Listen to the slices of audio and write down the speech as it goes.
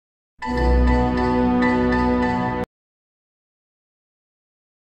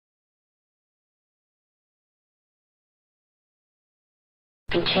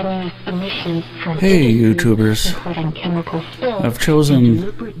Continuous emissions from Hey YouTubers, I've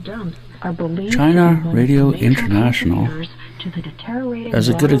chosen China Radio International as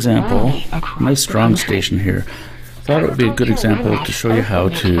a good example. Nice strong station here. Thought it would be a good example to show you how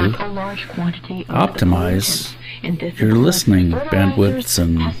to optimize your listening bandwidths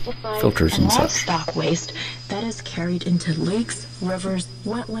and filters and such.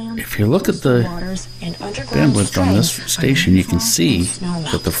 If you look at the bandwidth on this station, you can see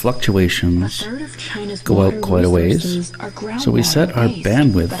that the fluctuations go out quite a ways. So we set our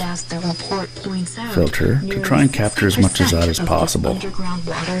bandwidth filter to try and capture as much of that as possible.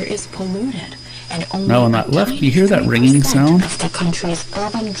 Now on that left, you hear that ringing sound?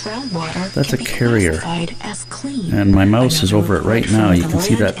 That's a carrier. And my mouse is over it right now. You can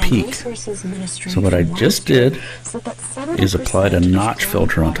see that peak. So what I just did is applied a notch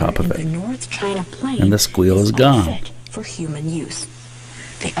filter on top of it. And the squeal is gone.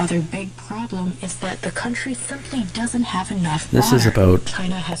 The other big problem is that the country simply doesn't have enough water. This is about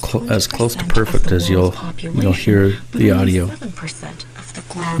as close to perfect as you'll hear the audio.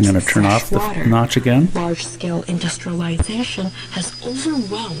 I'm going to turn off the notch again. Large-scale industrialization has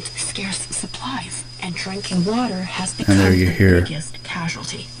overwhelmed scarce supplies, and drinking water has become the biggest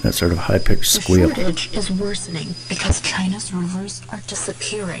casualty. That sort of high-pitched squeal. The shortage is worsening because China's rivers are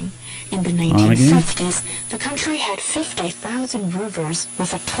disappearing. In the 1950s, the country had 50,000 rivers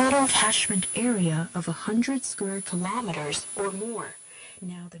with a total catchment area of 100 square kilometers or more.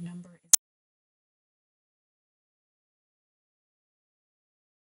 Now the number